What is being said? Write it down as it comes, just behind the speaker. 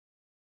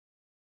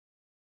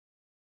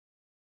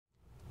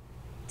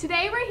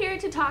Today we're here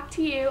to talk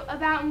to you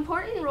about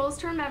important rules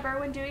to remember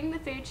when doing the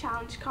food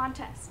challenge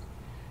contest.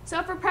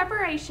 So for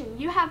preparation,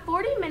 you have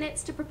 40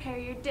 minutes to prepare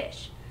your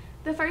dish.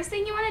 The first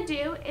thing you want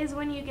to do is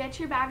when you get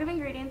your bag of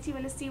ingredients, you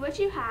want to see what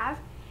you have,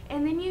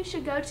 and then you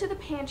should go to the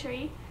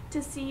pantry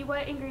to see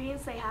what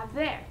ingredients they have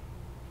there.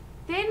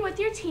 Then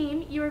with your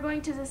team, you are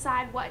going to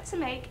decide what to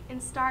make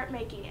and start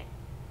making it.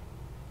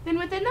 Then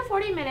within the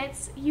 40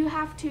 minutes, you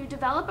have to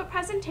develop a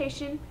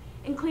presentation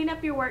and clean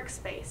up your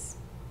workspace.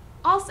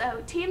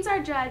 Also, teams are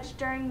judged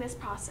during this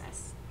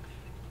process.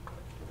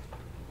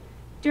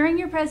 During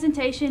your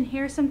presentation,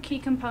 here are some key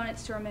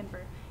components to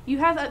remember. You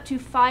have up to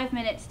 5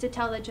 minutes to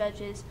tell the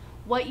judges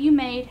what you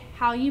made,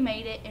 how you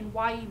made it, and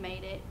why you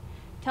made it.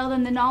 Tell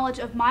them the knowledge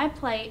of my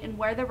plate and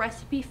where the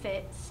recipe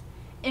fits.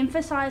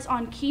 Emphasize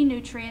on key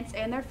nutrients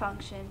and their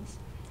functions.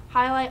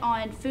 Highlight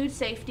on food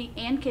safety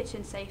and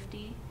kitchen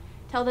safety.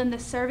 Tell them the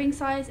serving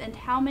size and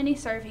how many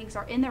servings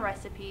are in the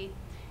recipe.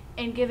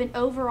 And give an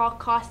overall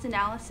cost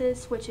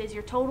analysis, which is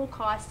your total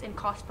cost and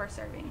cost per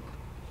serving.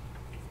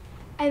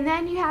 And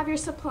then you have your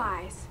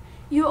supplies.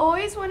 You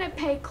always want to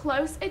pay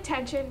close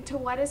attention to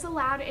what is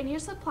allowed in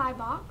your supply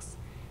box,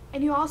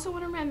 and you also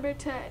want to remember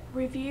to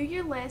review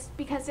your list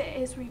because it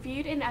is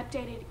reviewed and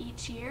updated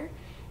each year,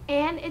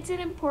 and it's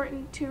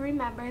important to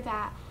remember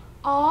that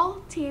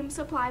all team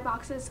supply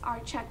boxes are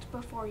checked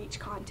before each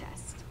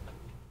contest.